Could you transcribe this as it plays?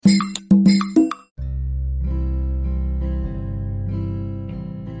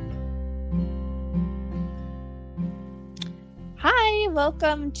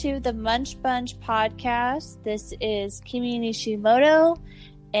welcome to the Munch Bunch podcast. This is Kimi Nishimoto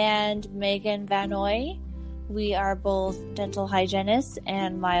and Megan Vanoy. We are both dental hygienists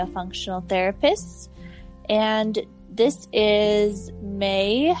and myofunctional therapists. And this is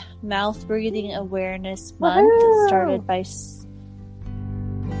May Mouth Breathing Awareness Month. Woohoo! Started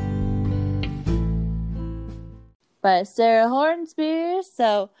by Sarah Hornsby.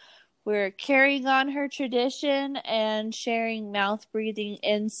 So we're carrying on her tradition and sharing mouth breathing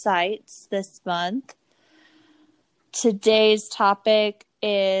insights this month. Today's topic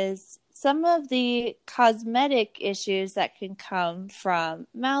is some of the cosmetic issues that can come from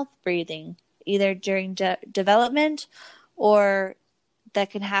mouth breathing, either during development or that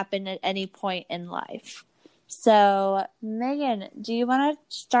can happen at any point in life. So, Megan, do you want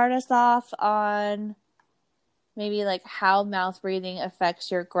to start us off on maybe like how mouth breathing affects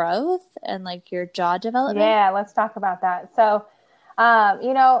your growth and like your jaw development? Yeah, let's talk about that. So,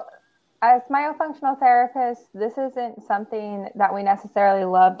 as myofunctional therapists, this isn't something that we necessarily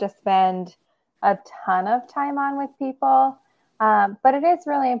love to spend a ton of time on with people. But it is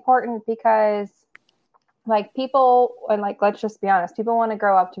really important because like people, and like, let's just be honest, people want to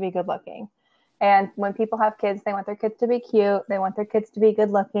grow up to be good looking. And when people have kids, they want their kids to be cute. They want their kids to be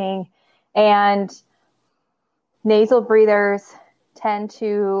good looking. And nasal breathers tend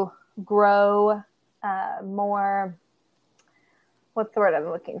to grow more, what's the word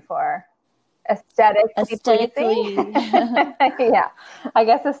I'm looking for? Aesthetically pleasing. Yeah, I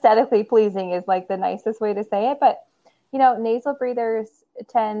guess aesthetically pleasing is like the nicest way to say it. But, nasal breathers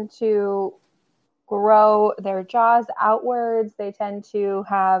tend to grow their jaws outwards. They tend to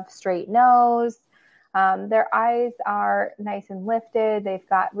have straight nose. Their eyes are nice and lifted. They've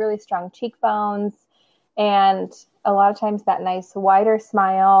got really strong cheekbones. And a lot of times that nice wider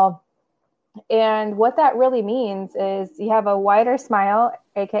smile. And what that really means is you have a wider smile,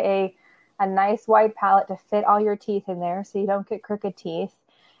 aka a nice wide palate to fit all your teeth in there so you don't get crooked teeth.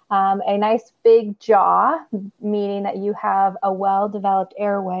 A nice big jaw, meaning that you have a well-developed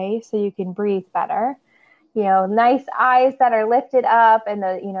airway so you can breathe better. Nice eyes that are lifted up and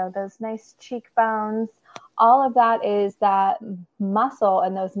those nice cheekbones. All of that is that muscle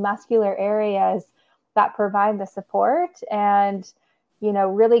and those muscular areas that provide the support and,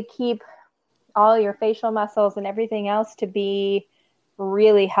 really keep all your facial muscles and everything else to be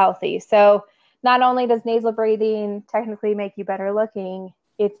really healthy. So not only does nasal breathing technically make you better looking,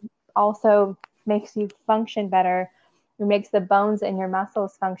 it also makes you function better. It makes the bones in your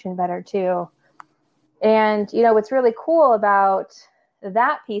muscles function better too. And, what's really cool about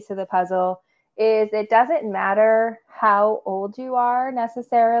that piece of the puzzle is it doesn't matter how old you are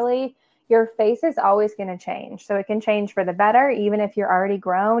necessarily. Your face is always going to change. So it can change for the better, even if you're already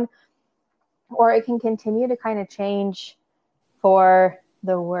grown, or it can continue to kind of change for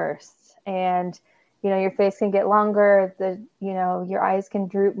the worse. And, your face can get longer, your eyes can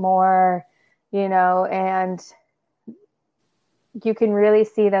droop more, and you can really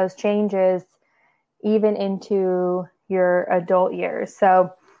see those changes even into your adult years.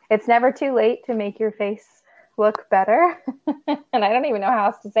 So it's never too late to make your face look better. And I don't even know how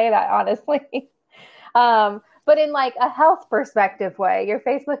else to say that, honestly. But in like a health perspective way, your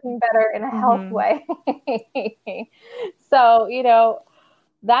face looking better in a health way. So,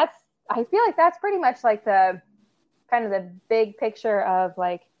 I feel like that's pretty much like the kind of the big picture of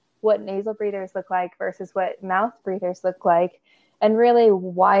like what nasal breathers look like versus what mouth breathers look like, and really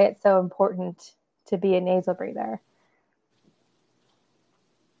why it's so important to be a nasal breather.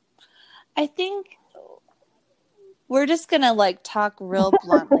 I think we're just going to like talk real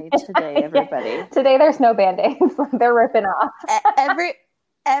bluntly today, everybody. Yeah. Today there's no Band-Aids. They're ripping off.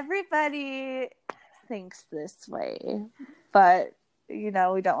 Everybody thinks this way, but we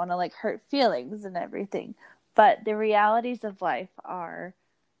don't want to like hurt feelings and everything. But the realities of life are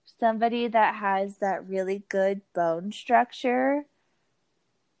somebody that has that really good bone structure,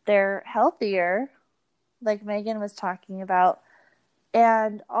 they're healthier, like Megan was talking about.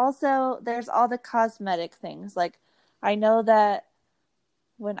 And also there's all the cosmetic things. Like I know that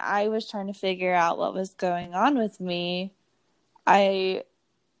when I was trying to figure out what was going on with me, I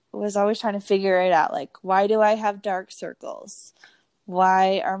was always trying to figure it out. Like, why do I have dark circles?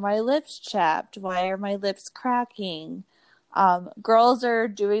 Why are my lips chapped? Why are my lips cracking? Girls are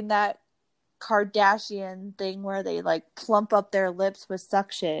doing that Kardashian thing where they like plump up their lips with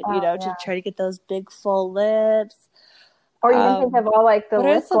suction, to try to get those big full lips. Or you can think of all like the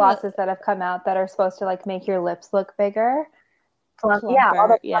lip glosses that have come out that are supposed to like make your lips look bigger. All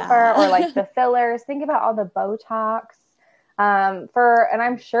the plumper, or like the fillers. Think about all the Botox. And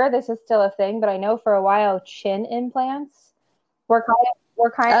I'm sure this is still a thing, but I know for a while chin implants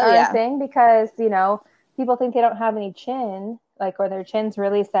we're kind Oh of a yeah, thing because, people think they don't have any chin, like, or their chin's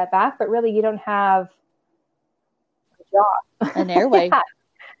really set back, but really you don't have a jaw. an airway. Yeah,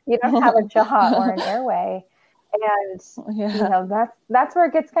 you don't have a jaw or an airway. And, Yeah. that's where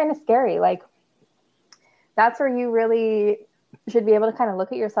it gets kind of scary. Like, that's where you really should be able to kind of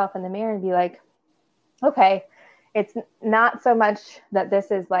look at yourself in the mirror and be like, okay, it's not so much that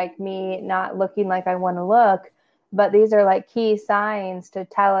this is like me not looking like I want to look, but these are like key signs to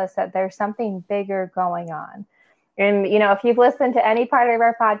tell us that there's something bigger going on. And, if you've listened to any part of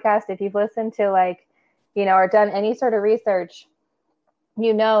our podcast, if you've listened to like, or done any sort of research,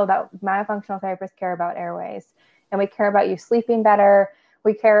 that myofunctional therapists care about airways, and we care about you sleeping better.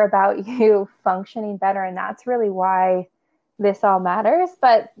 We care about you functioning better. And that's really why this all matters.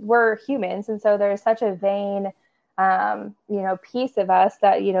 But we're humans. And so there's such a vain, piece of us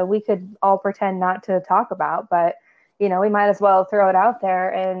that, we could all pretend not to talk about, but, we might as well throw it out there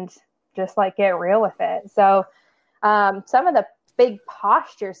and just like get real with it. So some of the big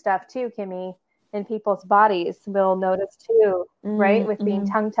posture stuff too, Kimmy, in people's bodies, we'll notice too, right? With being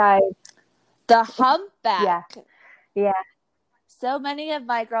tongue tied. The humpback. Yeah. Yeah. So many of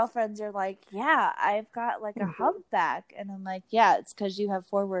my girlfriends are like, yeah, I've got like a humpback. And I'm like, yeah, it's because you have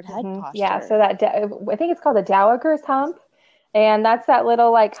forward head posture. Yeah. So I think it's called the Dowager's hump. And that's that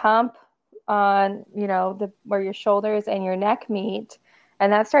little like hump on, where your shoulders and your neck meet.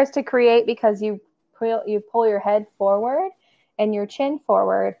 And that starts to create because you pull your head forward and your chin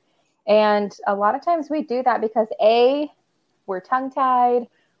forward. And a lot of times we do that because A, we're tongue tied,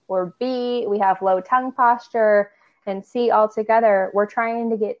 or B, we have low tongue posture, and C, altogether, we're trying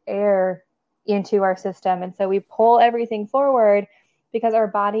to get air into our system. And so we pull everything forward because our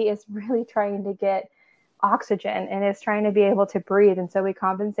body is really trying to get oxygen and is trying to be able to breathe. And so we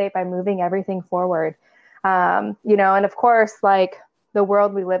compensate by moving everything forward. And of course, like, the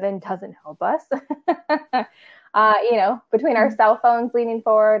world we live in doesn't help us. Between our cell phones leaning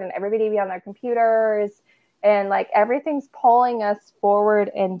forward and everybody be on their computers, and like everything's pulling us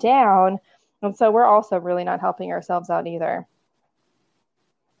forward and down. And so we're also really not helping ourselves out either.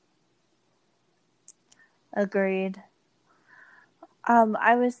 Agreed.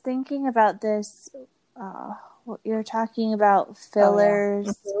 I was thinking about this. You're talking about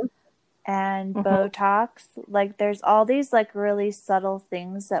fillers and Botox. Like, there's all these like really subtle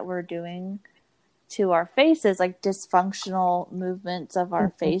things that we're doing to our faces, like dysfunctional movements of our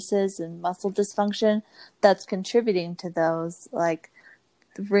faces and muscle dysfunction that's contributing to those. Like,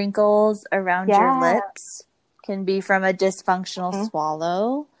 wrinkles around your lips can be from a dysfunctional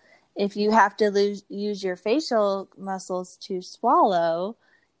swallow. If you have to use your facial muscles to swallow,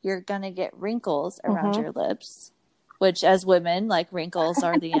 you're going to get wrinkles around your lips, which, as women, like, wrinkles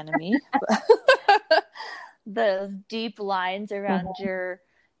are the enemy. The deep lines around your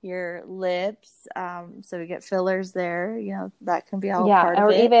lips. So we get fillers there, that can be all part of it.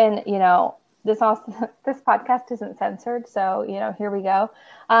 Or even, this podcast isn't censored. So, here we go.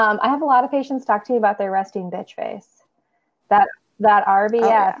 I have a lot of patients talk to me about their resting bitch face. That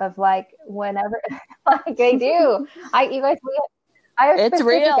RBF of like, whenever, like, they do. I have it's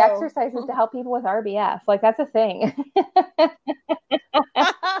specific real exercises to help people with RBF. Like, that's a thing. Like,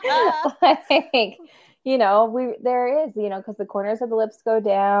 there is, because the corners of the lips go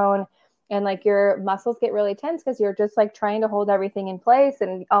down and like your muscles get really tense because you're just like trying to hold everything in place.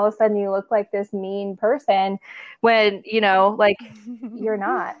 And all of a sudden you look like this mean person when, like, you're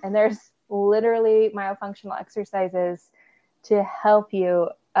not. And there's literally myofunctional exercises to help you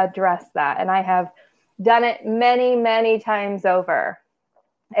address that. And I have done it many, many times over.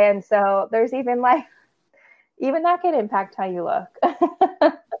 And so there's even that can impact how you look.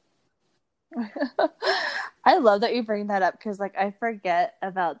 I love that you bring that up because, like, I forget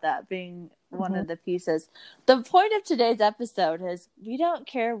about that being one of the pieces. The point of today's episode is we don't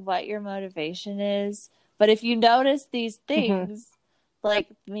care what your motivation is, but if you notice these things, like,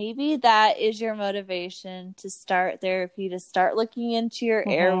 maybe that is your motivation to start therapy, to start looking into your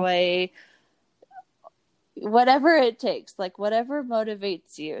airway, whatever it takes, like, whatever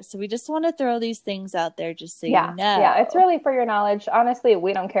motivates you. So we just want to throw these things out there just so you know. Yeah, it's really for your knowledge. Honestly,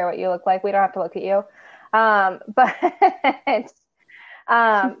 we don't care what you look like. We don't have to look at you. But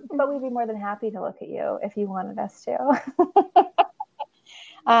we'd be more than happy to look at you if you wanted us to.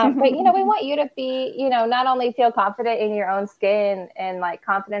 But, we want you to be, not only feel confident in your own skin and like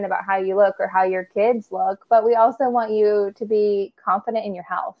confident about how you look or how your kids look, but we also want you to be confident in your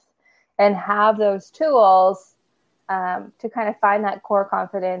health and have those tools to kind of find that core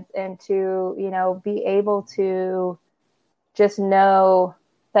confidence and to, be able to just know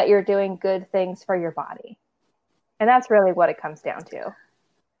that you're doing good things for your body. And that's really what it comes down to.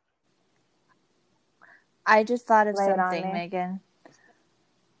 I just thought of Lay it on something, me. Megan.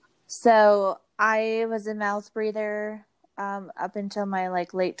 So I was a mouth breather up until my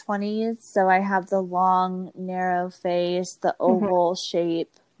like late 20s. So I have the long, narrow face, the oval shape,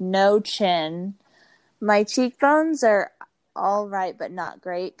 no chin. My cheekbones are all right, but not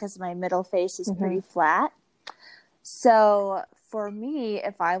great because my middle face is pretty flat. So for me,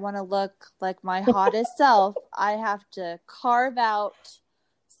 if I want to look like my hottest self, I have to carve out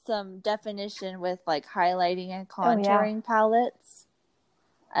some definition with like highlighting and contouring palettes.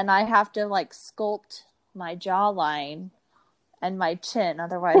 And I have to like sculpt my jawline and my chin.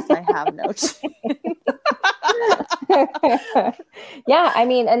 Otherwise, I have no chin. Yeah, I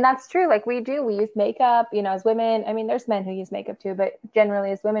mean, and that's true. Like we use makeup, you know, as women. I mean, there's men who use makeup too, but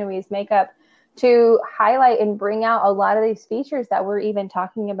generally as women, we use makeup to highlight and bring out a lot of these features that we're even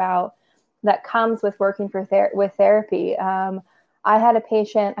talking about that comes with working with therapy. I had a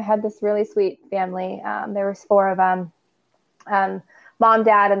patient, I had this really sweet family. There was 4 of them, mom,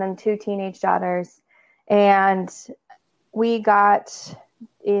 dad, and then 2 teenage daughters. And we got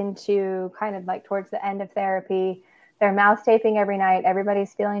into kind of like towards the end of therapy. They're mouth taping every night.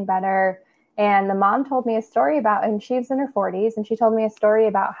 Everybody's feeling better. And the mom told me a story about, and she was in her 40s, and she told me a story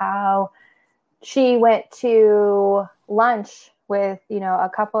about how she went to lunch with, you know, a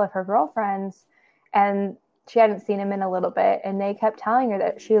couple of her girlfriends, and she hadn't seen him in a little bit. And they kept telling her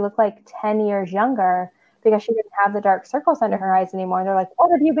that she looked like 10 years younger because she didn't have the dark circles under her eyes anymore. And they're like,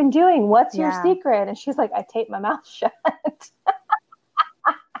 what have you been doing? What's your secret? And she's like, I taped my mouth shut.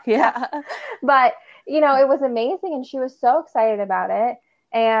 Yeah. But, you know, it was amazing. And she was so excited about it.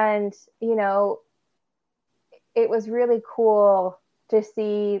 And, you know, it was really cool to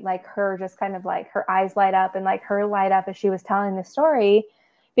see like her just kind of like her eyes light up and like her light up as she was telling the story,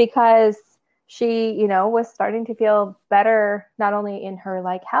 because she, you know, was starting to feel better, not only in her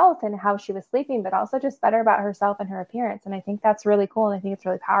like health and how she was sleeping, but also just better about herself and her appearance. And I think that's really cool. And I think it's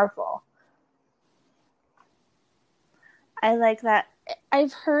really powerful. I like that.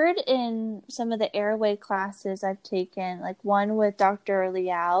 I've heard in some of the airway classes I've taken, like one with Dr.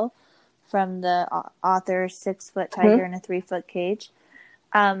 Liao from the author 6-Foot Tiger in a 3-Foot Cage.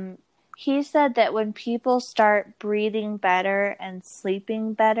 He said that when people start breathing better and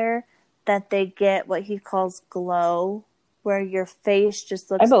sleeping better, that they get what he calls glow, where your face just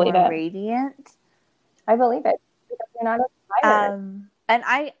looks more radiant. I believe it. Because you're not tired. And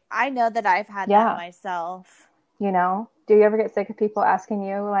I know that I've had that myself. You know, do you ever get sick of people asking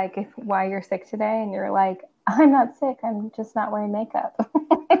you like why you're sick today? And you're like, I'm not sick. I'm just not wearing makeup.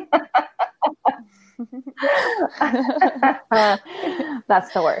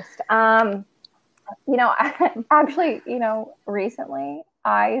 That's the worst. You know, actually, you know, recently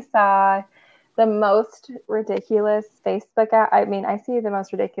I saw the most ridiculous Facebook ad. I mean, I see the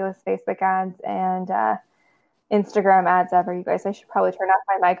most ridiculous Facebook ads and Instagram ads ever, you guys. I should probably turn off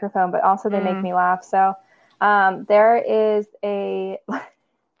my microphone, but also they make me laugh. So there is I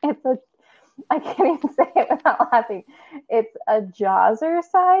can't even say it without laughing. It's a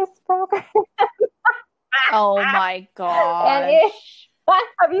Jazzercise program. Oh my god! And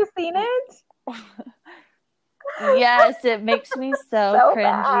have you seen it? Yes, it makes me so cringy.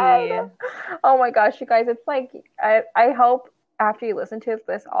 Bad. Oh my gosh, you guys! It's like I hope after you listen to it,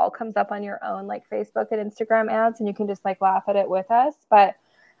 this all comes up on your own like Facebook and Instagram ads, and you can just like laugh at it with us. But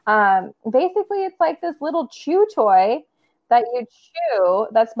basically, it's like this little chew toy that you chew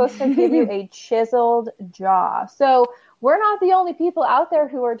that's supposed to give you a chiseled jaw. So we're not the only people out there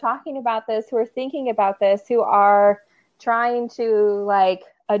who are talking about this, who are thinking about this, who are trying to like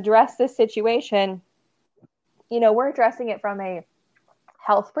address this situation. You know, we're addressing it from a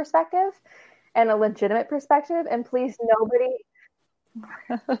health perspective and a legitimate perspective. And please, nobody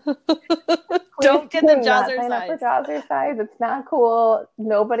don't get the Jazzercise. Sign up for Jazzercise. It's not cool.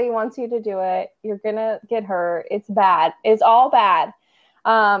 Nobody wants you to do it. You're gonna get hurt. It's bad. It's all bad.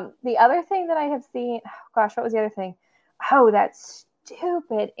 The other thing that I have seen, oh gosh, what was the other thing? Oh, that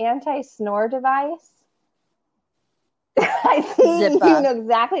stupid anti-snore device. I think you know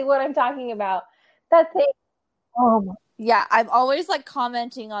exactly what I'm talking about. That thing. Oh yeah, I'm always like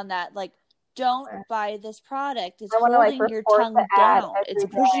commenting on that. Like, don't buy this product. It's holding your tongue down. It's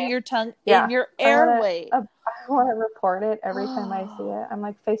pushing your tongue in your airway. I want to report it every time I see it. I'm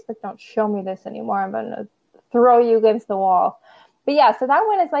like, Facebook, don't show me this anymore. I'm going to throw you against the wall. But yeah, so that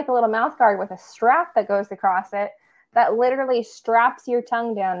one is like a little mouth guard with a strap that goes across it that literally straps your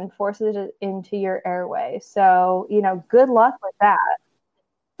tongue down and forces it into your airway. So, you know, good luck with that.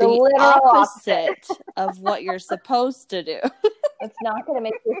 The opposite of what you're supposed to do. It's not going to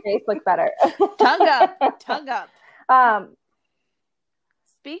make your face look better. Tongue up. Um,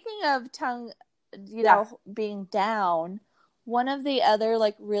 Speaking of tongue, yeah. being down, one of the other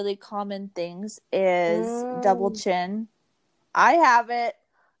like really common things is double Mm, chin. I have it.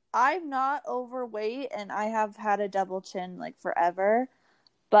 I'm not overweight and I have had a double chin like forever,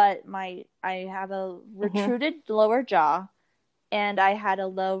 but I have a hmm. retruded lower jaw and I had a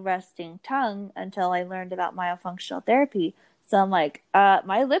low resting tongue until I learned about myofunctional therapy. So I'm like,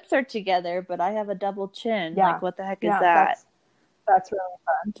 my lips are together, but I have a double chin. Like, Yeah. what the heck is Yeah. that? That's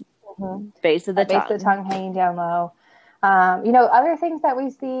really fun. Base of the That base of the tongue. tongue hanging down low. Other things that we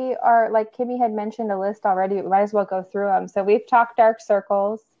see are like Kimmy had mentioned a list already. We might as well go through them. So we've talked dark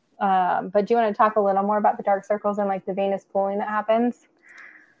circles, but do you want to talk a little more about the dark circles and like the venous pooling that happens?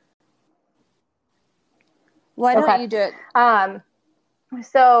 Why don't Okay. you do it? Um,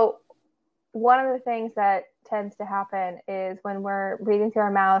 so one of the things that tends to happen is when we're breathing through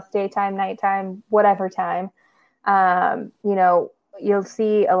our mouth, daytime, nighttime, whatever time, um, you know, you'll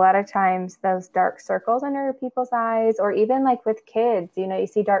see a lot of times those dark circles under people's eyes, or even like with kids, you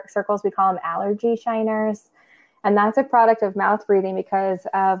see dark circles, we call them allergy shiners. And that's a product of mouth breathing because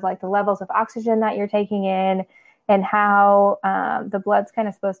of like the levels of oxygen that you're taking in and how the blood's kind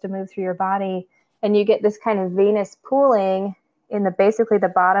of supposed to move through your body. And you get this kind of venous pooling in the basically the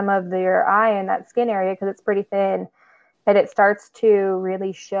bottom of your eye and that skin area because it's pretty thin, that it starts to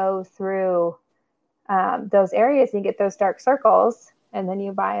really show through those areas. And you get those dark circles, and then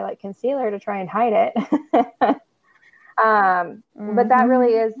you buy like concealer to try and hide it. But that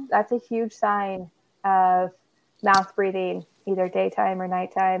really Mm-hmm. that's a huge sign of mouth breathing, either daytime or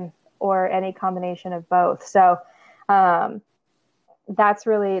nighttime, or any combination of both. So um, that's a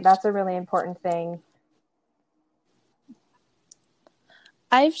really important thing.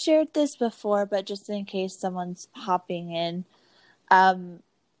 I've shared this before, but just in case someone's hopping in, um,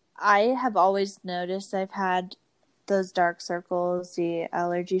 I have always noticed I've had those dark circles, the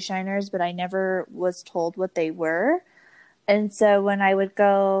allergy shiners, but I never was told what they were. And so when I would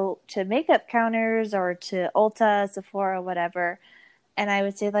go to makeup counters or to Ulta, Sephora, whatever, and I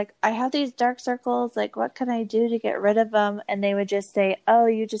would say, like, I have these dark circles, like, what can I do to get rid of them? And they would just say, oh,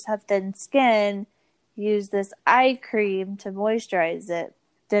 you just have thin skin. Use this eye cream to moisturize it.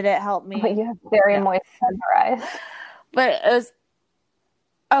 Did it help But me? you have very No. moist under eyes. But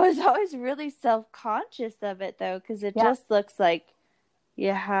I was always really self conscious of it though, because it Yeah. just looks like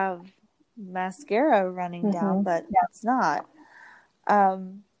you have mascara running down, Mm-hmm. but Yeah. it's not.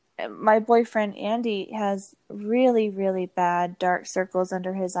 Um, my boyfriend Andy has really, really bad dark circles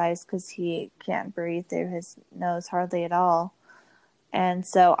under his eyes because he can't breathe through his nose hardly at all. And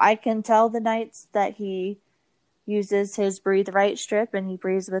so I can tell the nights that he uses his breathe right strip and he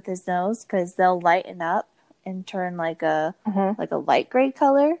breathes with his nose because they'll lighten up and turn Mm-hmm. like a light gray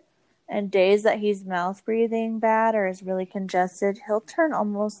color. And days that he's mouth breathing bad or is really congested, he'll turn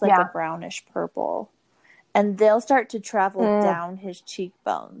almost like a Yeah. brownish purple. And they'll start to travel Mm. down his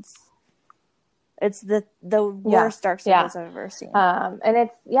cheekbones. It's the Yeah. worst dark Yeah. circles I've ever seen. And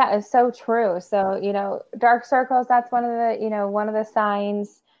it's so true. So, dark circles, that's one of the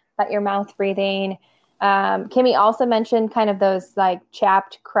signs that your mouth breathing. Kimmy also mentioned kind of those like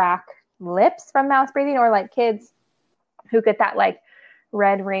chapped crack lips from mouth breathing, or like kids who get that like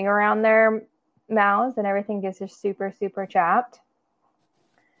red ring around their mouths and everything gets just super, super chapped.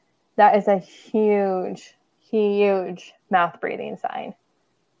 That is a huge, huge mouth breathing sign.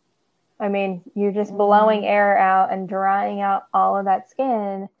 I mean, you're just blowing Mm. air out and drying out all of that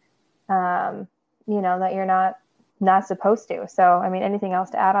skin, that you're not supposed to. So, I mean, anything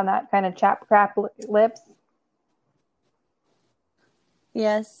else to add on that kind of chap crap lips?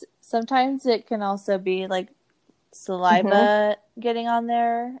 Yes, sometimes it can also be like Mm-hmm. saliva getting on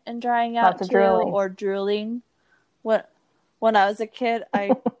there and drying Lots out of too, drooling. or drooling. When when I was a kid,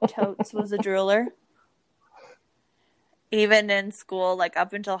 I totes was a drooler. Even in school, like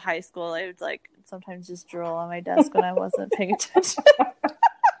up until high school, I would like sometimes just drool on my desk when I wasn't paying attention.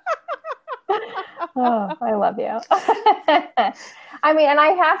 Oh, I love you. I mean, and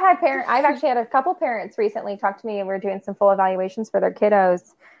I've actually had a couple parents recently talk to me, and we're doing some full evaluations for their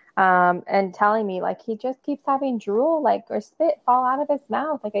kiddos, and telling me like he just keeps having drool, like, or spit fall out of his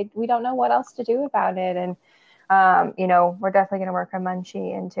mouth. Like, we don't know what else to do about it. And, we're definitely going to work a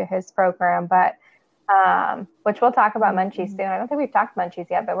munchie into his program, but, which we'll talk about munchies Mm-hmm. soon. I don't think we've talked munchies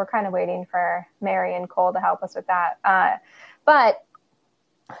yet, but we're kind of waiting for Mary and Cole to help us with that. But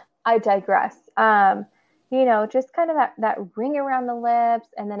I digress. Just kind of that ring around the lips,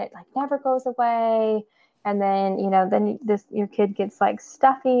 and then it like never goes away. And then, then your kid gets like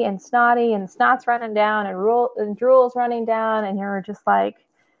stuffy and snotty, and snot's running down, and drool's running down, and you're just like,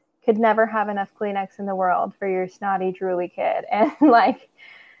 could never have enough Kleenex in the world for your snotty, drooly kid. And like,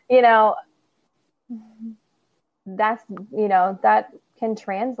 you know, that's, you know, that can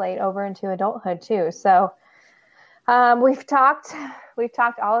translate over into adulthood too. So we've talked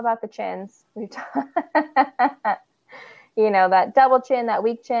all about the chins. You know, that double chin, that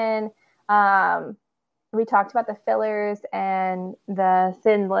weak chin. We talked about the fillers and the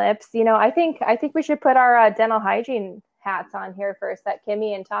thin lips. You know, I think we should put our dental hygiene hats on here for a sec,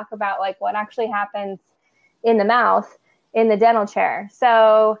 Kimmy, and talk about like what actually happens in the mouth in the dental chair.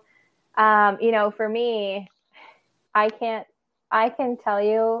 So, you know, for me, I can tell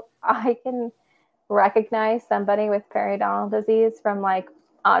you, I can recognize somebody with periodontal disease from like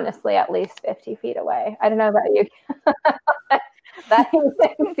honestly at least 50 feet away. I don't know about you. That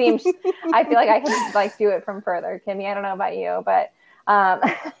seems, I feel like I could like do it from further, Kimmy. I don't know about you, but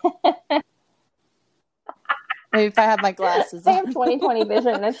maybe if I have my glasses I on. have 20/20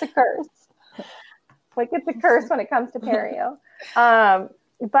 vision and it's a curse. Like it's a curse when it comes to perio.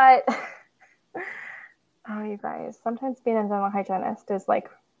 But oh, you guys, sometimes being a dental hygienist is like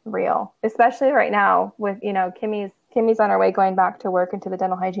real, especially right now with, you know, Kimmy's on her way going back to work into the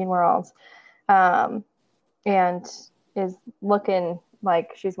dental hygiene world, and is looking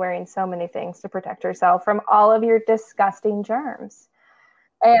like she's wearing so many things to protect herself from all of your disgusting germs.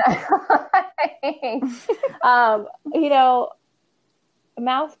 And you know,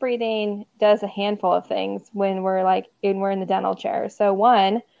 mouth breathing does a handful of things when we're in the dental chair. So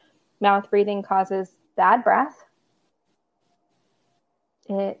one, mouth breathing causes bad breath.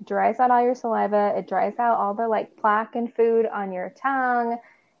 It dries out all your saliva. It dries out all the like plaque and food on your tongue.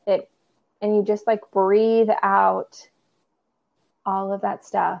 And you just like breathe out all of that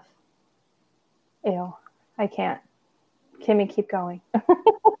stuff. Ew, I can't. Kimmy, keep going.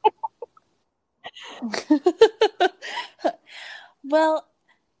 Well,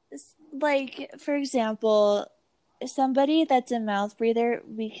 like, for example, somebody that's a mouth breather,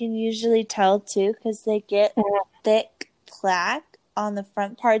 we can usually tell too because they get thick plaque on the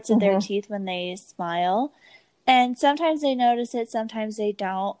front parts of their teeth when they smile. And sometimes they notice it, sometimes they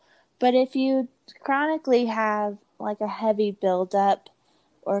don't. But if you chronically have like a heavy buildup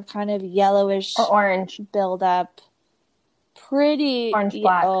or kind of yellowish or orange buildup, pretty orange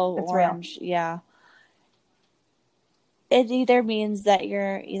black, it's orange, real. yeah. It either means that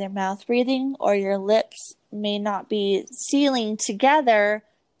you're either mouth breathing or your lips may not be sealing together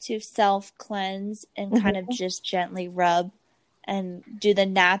to self cleanse and kind of just gently rub and do the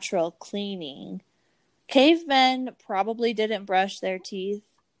natural cleaning. Cavemen probably didn't brush their teeth,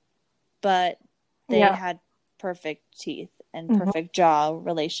 but they had perfect teeth and perfect jaw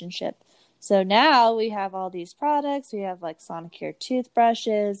relationship. So now we have all these products. We have like Sonicare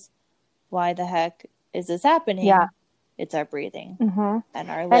toothbrushes. Why the heck is this happening? Yeah. It's our breathing and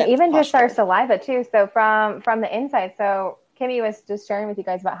our lip and even posture. just our saliva too. So from the inside. So Kimmy was just sharing with you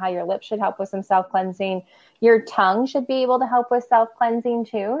guys about how your lips should help with some self-cleansing. Your tongue should be able to help with self-cleansing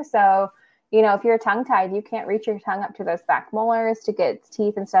too. So, you know, if you're tongue-tied, you can't reach your tongue up to those back molars to get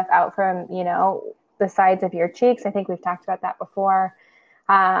teeth and stuff out from, you know, the sides of your cheeks. I think we've talked about that before.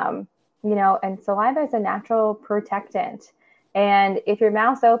 You know, and saliva is a natural protectant. And if your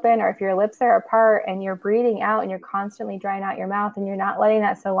mouth's open or if your lips are apart and you're breathing out and you're constantly drying out your mouth and you're not letting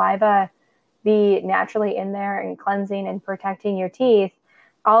that saliva be naturally in there and cleansing and protecting your teeth,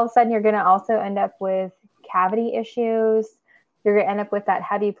 all of a sudden you're going to also end up with cavity issues. You're going to end up with that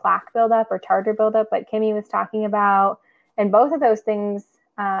heavy plaque buildup or tartar buildup like Kimmy was talking about. And both of those things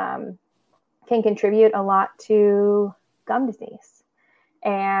can contribute a lot to gum disease.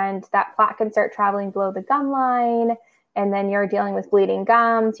 And that plaque can start traveling below the gum line. And then you're dealing with bleeding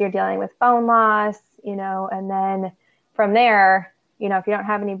gums, you're dealing with bone loss, you know, and then from there, you know, if you don't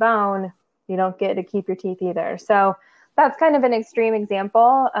have any bone, you don't get to keep your teeth either. So that's kind of an extreme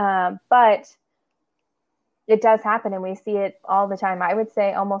example, but it does happen and we see it all the time. I would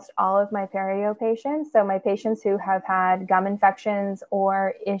say almost all of my perio patients, so my patients who have had gum infections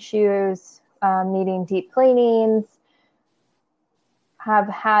or issues needing deep cleanings, have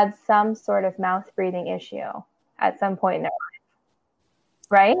had some sort of mouth breathing issue at some point in their life,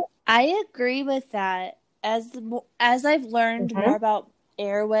 right? I agree with that. As I've learned more about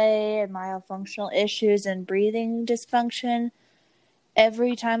airway and myofunctional issues and breathing dysfunction,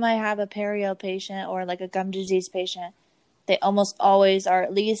 every time I have a perio patient or like a gum disease patient, they almost always are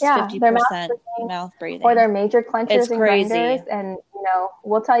at least 50% mouth breathing. Or they're major clenchers and grinders. And, you know,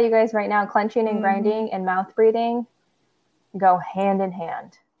 we'll tell you guys right now, clenching and grinding and mouth breathing go hand in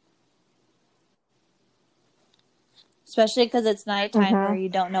hand. Especially because it's nighttime where you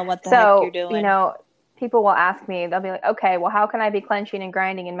don't know what the heck you're doing. You know, people will ask me, they'll be like, okay, well, how can I be clenching and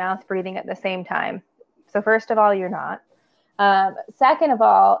grinding and mouth breathing at the same time? So first of all, you're not. Second of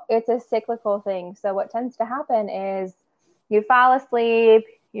all, it's a cyclical thing. So what tends to happen is you fall asleep,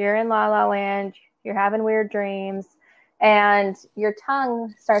 you're in la la land, you're having weird dreams, and your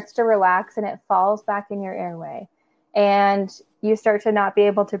tongue starts to relax and it falls back in your airway. And you start to not be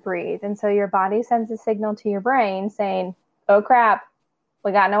able to breathe. And so your body sends a signal to your brain saying, oh crap,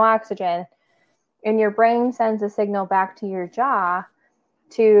 we got no oxygen. And your brain sends a signal back to your jaw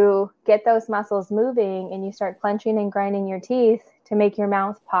to get those muscles moving, and you start clenching and grinding your teeth to make your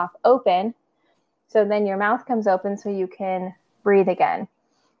mouth pop open. So then your mouth comes open so you can breathe again.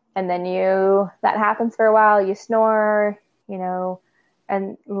 And then that happens for a while, you snore,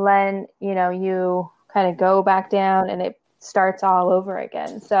 and then, you kind of go back down and it starts all over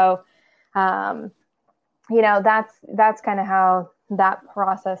again. So, that's kind of how that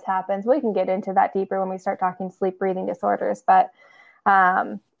process happens. We can get into that deeper when we start talking sleep breathing disorders, but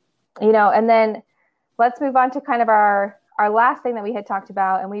and then let's move on to kind of our last thing that we had talked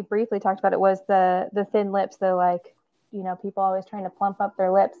about, and we briefly talked about it, was the thin lips. The people always trying to plump up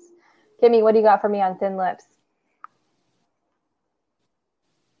their lips. Kimmy, what do you got for me on thin lips?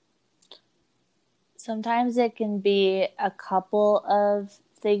 Sometimes it can be a couple of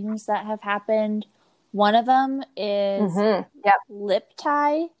things that have happened. One of them is lip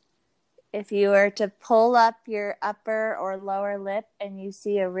tie. If you were to pull up your upper or lower lip and you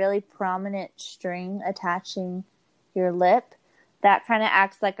see a really prominent string attaching your lip, that kind of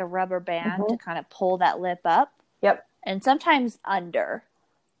acts like a rubber band to kind of pull that lip up. Yep. And sometimes under.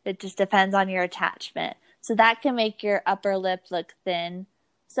 It just depends on your attachment. So that can make your upper lip look thin.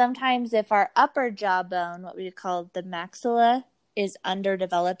 Sometimes if our upper jawbone, what we call the maxilla, is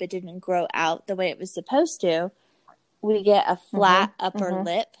underdeveloped, it didn't grow out the way it was supposed to, we get a flat upper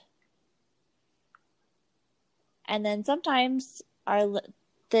lip. And then sometimes our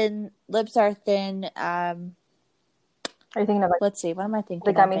thin lips are thin. Are you thinking of let's see, what am I thinking?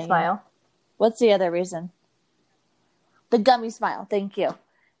 The gummy smile. What's the other reason? The gummy smile, thank you.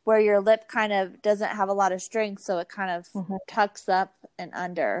 Where your lip kind of doesn't have a lot of strength, so it kind of tucks up and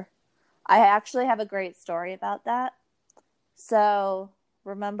under. I actually have a great story about that. So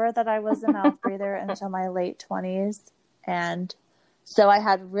remember that I was a mouth breather until my late 20s, and so I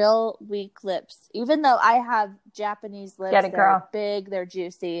had real weak lips. Even though I have Japanese lips, they're big, they're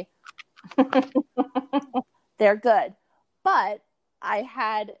juicy, they're good. But I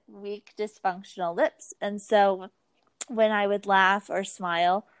had weak, dysfunctional lips. And so when I would laugh or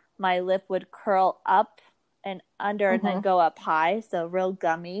smile, my lip would curl up and under and then go up high, so real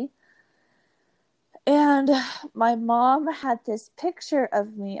gummy. And my mom had this picture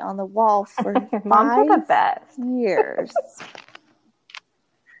of me on the wall for 5 years.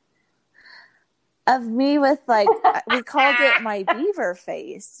 Of me with, like, we called it my beaver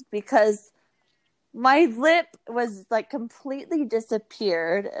face, because my lip was, like, completely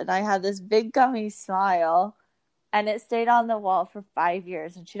disappeared, and I had this big gummy smile, and it stayed on the wall for 5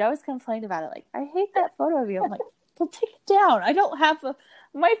 years. And she'd always complain about it, like, I hate that photo of you. I'm like, well, take it down. I don't have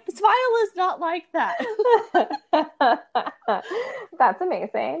my smile is not like that. That's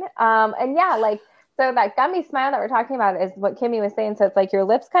amazing. And yeah, like, so that gummy smile that we're talking about is what Kimmy was saying. So it's like your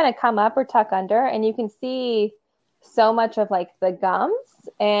lips kind of come up or tuck under, and you can see so much of, like, the gums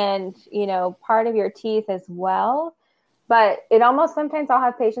and, part of your teeth as well. But it almost, sometimes I'll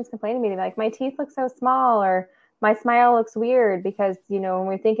have patients complain to me, like, my teeth look so small, or my smile looks weird, because, when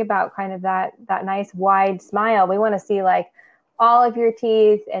we think about kind of that nice wide smile, we want to see, like, all of your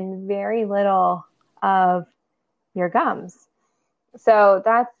teeth and very little of your gums. So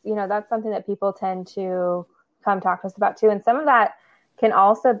that's something that people tend to come talk to us about too. And some of that can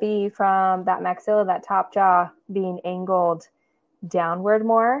also be from that maxilla, that top jaw being angled downward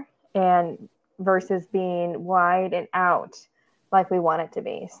more, and versus being wide and out like we want it to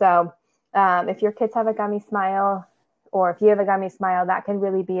be. So if your kids have a gummy smile, or if you have a gummy smile, that can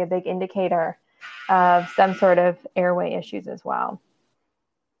really be a big indicator of some sort of airway issues as well.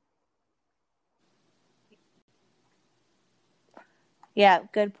 Yeah,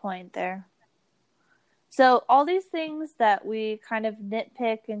 good point there. So all these things that we kind of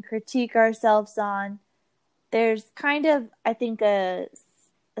nitpick and critique ourselves on, there's kind of, I think, a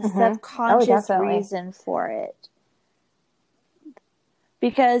subconscious reason for it.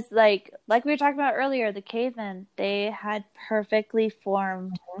 Because like we were talking about earlier, the cavemen, they had perfectly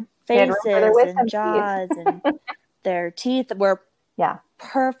formed faces and jaws, and their teeth were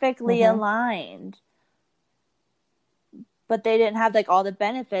perfectly aligned. But they didn't have, like, all the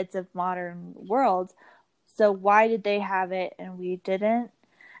benefits of modern world. So why did they have it and we didn't?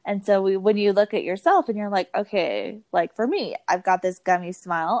 And so when you look at yourself and you're like, okay, like for me, I've got this gummy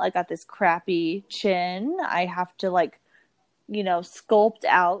smile, I got this crappy chin, I have to like, sculpt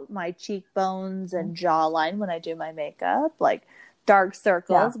out my cheekbones and jawline when I do my makeup, like dark Yeah.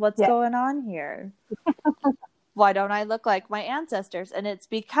 circles. What's Yeah. going on here? Why don't I look like my ancestors? And it's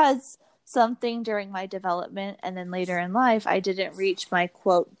because something during my development and then later in life, I didn't reach my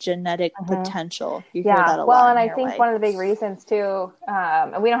quote genetic Mm-hmm. potential. You hear Yeah. that a Well, lot and in I your think way. one of the big reasons too,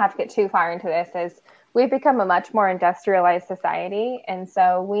 and we don't have to get too far into this, is we've become a much more industrialized society. And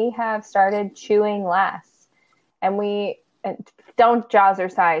so we have started chewing less. And we don't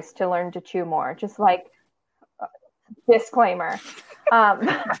jazzercise to learn to chew more, just like disclaimer.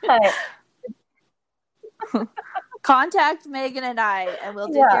 But Contact Megan and I, and we'll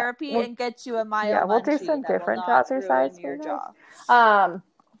do yeah, therapy and get you a yeah, Myo we'll do Munchie some that will different not ruin jazzercise your fingers. jaw. Um,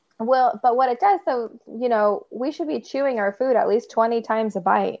 well, but what it does, so, we should be chewing our food at least 20 times a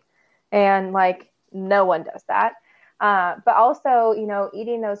bite. And like, no one does that. But also,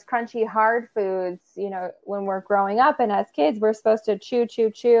 eating those crunchy, hard foods, when we're growing up and as kids, we're supposed to chew,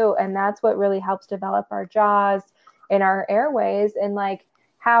 chew, chew. And that's what really helps develop our jaws and our airways. And like,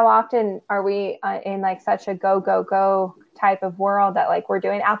 how often are we in like such a go, go, go type of world that like we're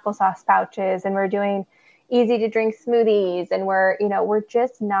doing applesauce pouches and we're doing easy to drink smoothies and we're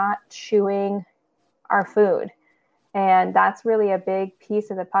just not chewing our food. And that's really a big piece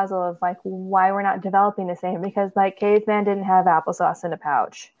of the puzzle of like why we're not developing the same, because like caveman didn't have applesauce in a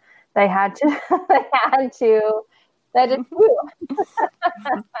pouch. They had to they had to chew.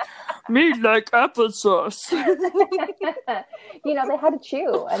 Me like applesauce. They had to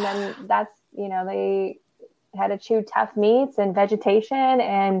chew. And then they had to chew tough meats and vegetation,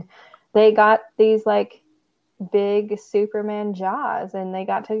 and they got these like big Superman jaws, and they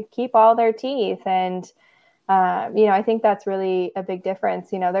got to keep all their teeth. And I think that's really a big difference.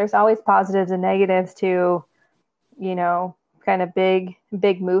 There's always positives and negatives to, kind of big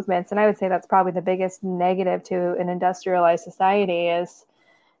movements. And I would say that's probably the biggest negative to an industrialized society is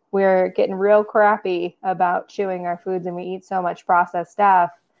we're getting real crappy about chewing our foods, and we eat so much processed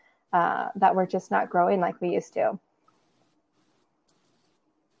stuff that we're just not growing like we used to.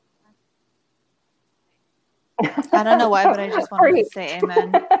 I don't know why, but I just wanted to say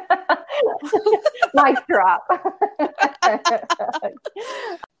amen. Mic drop.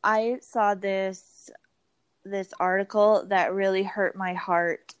 I saw this article that really hurt my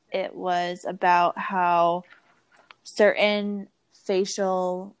heart. It was about how certain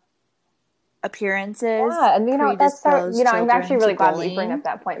facial appearances Yeah, and that's so, predispose I'm actually children to really glad that you bring up bullying.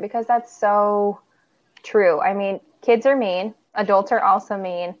 that point, because that's so true. I mean, kids are mean, adults are also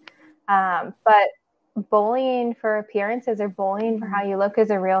mean, but bullying for appearances or bullying for how you look is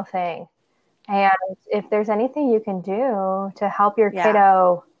a real thing. And if there's anything you can do to help your Yeah.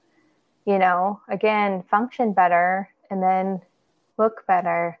 kiddo, again, function better and then look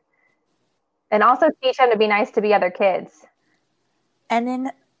better, and also teach them to be nice to the other kids.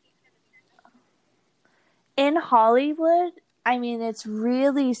 And in Hollywood, I mean, it's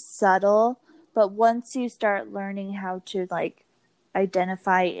really subtle, but once you start learning how to like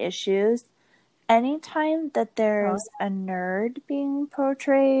identify issues, anytime that there's a nerd being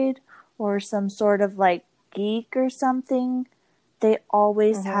portrayed or some sort of like geek or something, they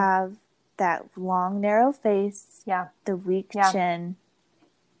always have that long, narrow face, the weak chin.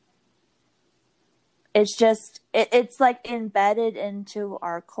 It's just, it's like embedded into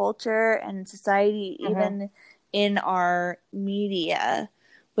our culture and society, even in our media,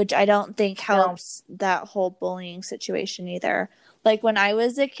 which I don't think helps that whole bullying situation either. Like when I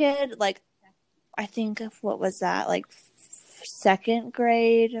was a kid, like I think of what was that, like second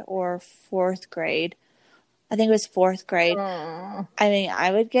grade or fourth grade. I think it was fourth grade. I mean,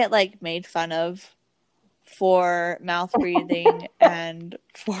 I would get like made fun of for mouth breathing and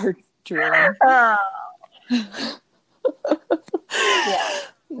for drooling.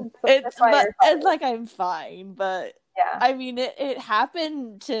 It's like I'm fine, but I mean it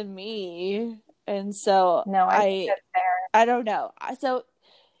happened to me, and so I don't know. So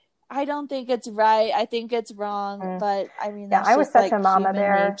I don't think it's right. I think it's wrong, but I mean that's I was just such like a mama human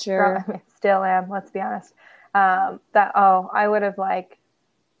bear. nature. I mean, still am. Let's be honest. I would have like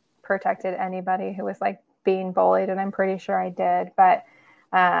protected anybody who was like being bullied, and I'm pretty sure I did. But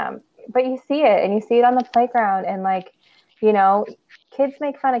you see it, and you see it on the playground, and like, kids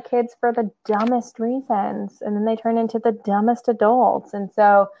make fun of kids for the dumbest reasons, and then they turn into the dumbest adults. And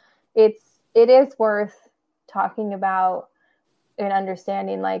so it is worth talking about and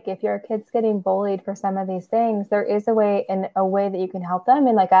understanding, like, if your kid's getting bullied for some of these things, there is a way that you can help them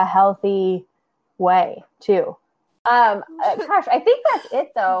in like a healthy way too. Gosh, I think that's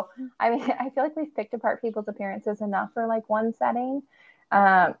it though. I mean, I feel like we've picked apart people's appearances enough for like one setting.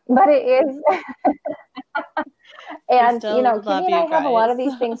 But it is, We and still Kimmy love and I you have a lot guys. of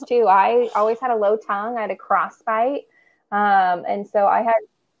these things too. I always had a low tongue. I had a crossbite. And so I had,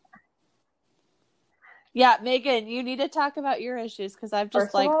 Yeah, Megan, you need to talk about your issues because I've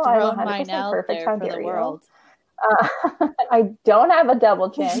just first of like all, I'm thrown 100% mine out perfect. there How for the dare you? world. I don't have a double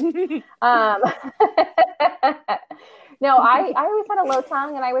chin. Um, no, I always had a low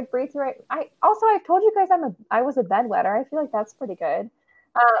tongue and I would breathe through it. I've told you guys I was a bedwetter. I feel like that's pretty good.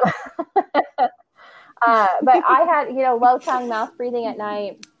 But I had, low tongue, mouth breathing at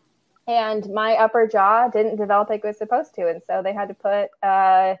night, and my upper jaw didn't develop like it was supposed to. And so they had to put,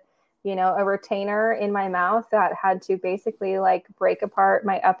 a retainer in my mouth that had to basically like break apart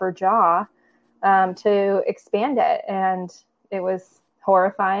my upper jaw to expand it. And it was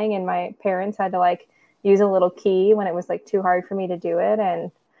horrifying. And my parents had to like use a little key when it was like too hard for me to do it.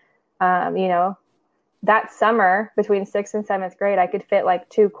 And, that summer between sixth and seventh grade, I could fit like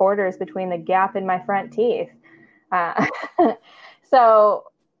 2 quarters between the gap in my front teeth. Uh, so,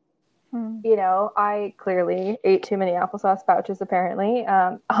 I clearly ate too many applesauce pouches, apparently.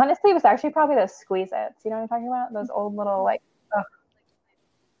 Honestly, it was actually probably those Squeeze-Its. You know what I'm talking about? Those old little, like,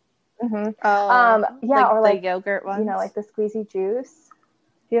 mm-hmm. Oh, Yeah, like or the like, yogurt like ones? the squeezy juice.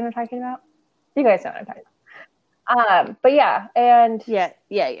 Do you know what I'm talking about? You guys know what I'm talking about. But yeah, and Yeah,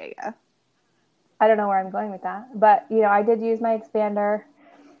 yeah, yeah, yeah. I don't know where I'm going with that. But, I did use my expander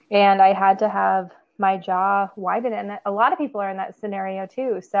and I had to have my jaw widened. And a lot of people are in that scenario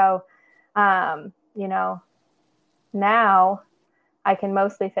too. So, um, you know, now I can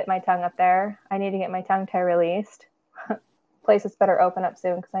mostly fit my tongue up there. I need to get my tongue tie released. Places better open up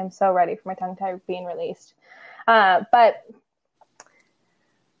soon because I'm so ready for my tongue tie being released. But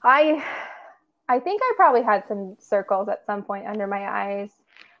I I think I probably had some circles at some point under my eyes.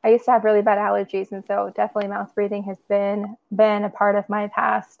 I used to have really bad allergies, and so definitely mouth breathing has been a part of my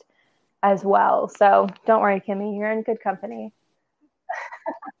past as well. So don't worry, Kimmy, you're in good company.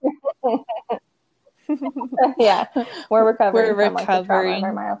 Yeah, we're We're recovering from like the trauma of our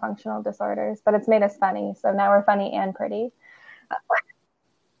recovering. myofunctional disorders, but it's made us funny. So now we're funny and pretty.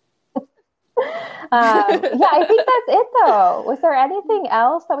 Yeah, I think that's it though. Was there anything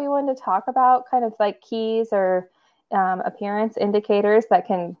else that we wanted to talk about, kind of like keys or appearance indicators that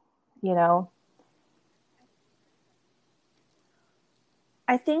can, you know,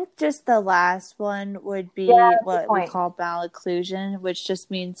 I think just the last one would yeah, be good what we point. call malocclusion, which just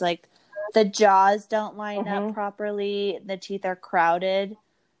means like the jaws don't line up Mm-hmm. properly, the teeth are crowded.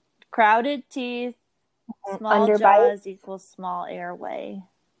 Crowded teeth, small Underbite. jaws equals small airway.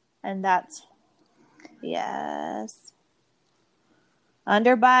 And that's, yes.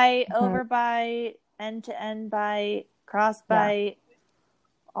 Underbite, Mm-hmm. overbite, end to end bite, Yeah. crossbite,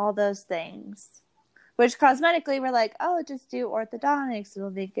 all those things. Which cosmetically we're like, oh, just do orthodontics, it'll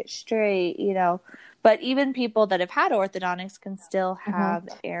make it straight, you know. But even people that have had orthodontics can still have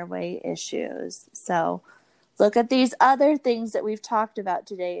Mm-hmm. airway issues. So look at these other things that we've talked about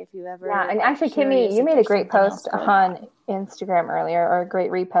today if you Yeah, ever and are actually, Kimmy, curious you if made a there's great something else post going on on. Instagram earlier, or a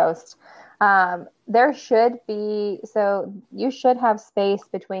great repost. There should be, so you should have space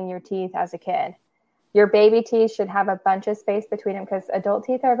between your teeth as a kid. Your baby teeth should have a bunch of space between them because adult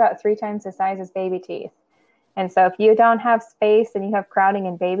teeth are about 3 times the size as baby teeth. And so if you don't have space and you have crowding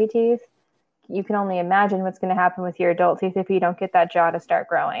in baby teeth, you can only imagine what's going to happen with your adult teeth if you don't get that jaw to start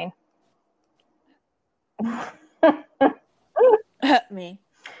growing. Me.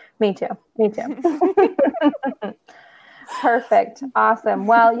 Me too. Me too. Perfect. Awesome.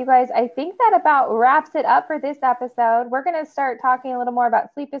 Well, you guys, I think that about wraps it up for this episode. We're going to start talking a little more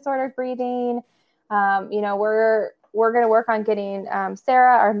about sleep disordered breathing. We're going to work on getting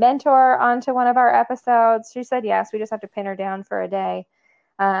Sarah, our mentor, onto one of our episodes. She said yes. We just have to pin her down for a day,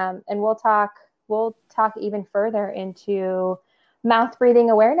 and we'll talk even further into Mouth Breathing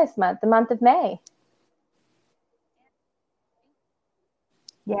Awareness Month, the month of May.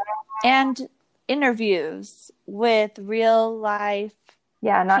 Yeah. And interviews with real life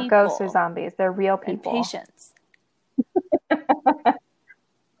Yeah, not ghosts or people zombies. They're real and people. patients.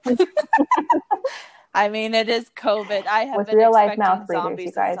 I mean, it is COVID. I have With been real life mouth expecting breathers,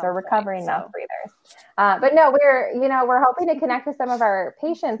 you zombies at guys, or some point. recovering mouth So, breathers. But no, we're hoping to connect with some of our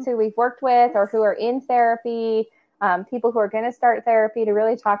patients who we've worked with or who are in therapy, people who are going to start therapy, to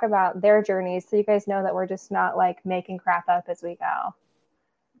really talk about their journeys, so you guys know that we're just not like making crap up as we go,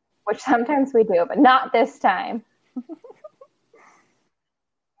 which sometimes we do, but not this time.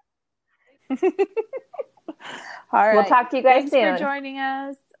 all We'll right. talk to you guys Thanks for soon. joining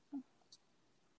us.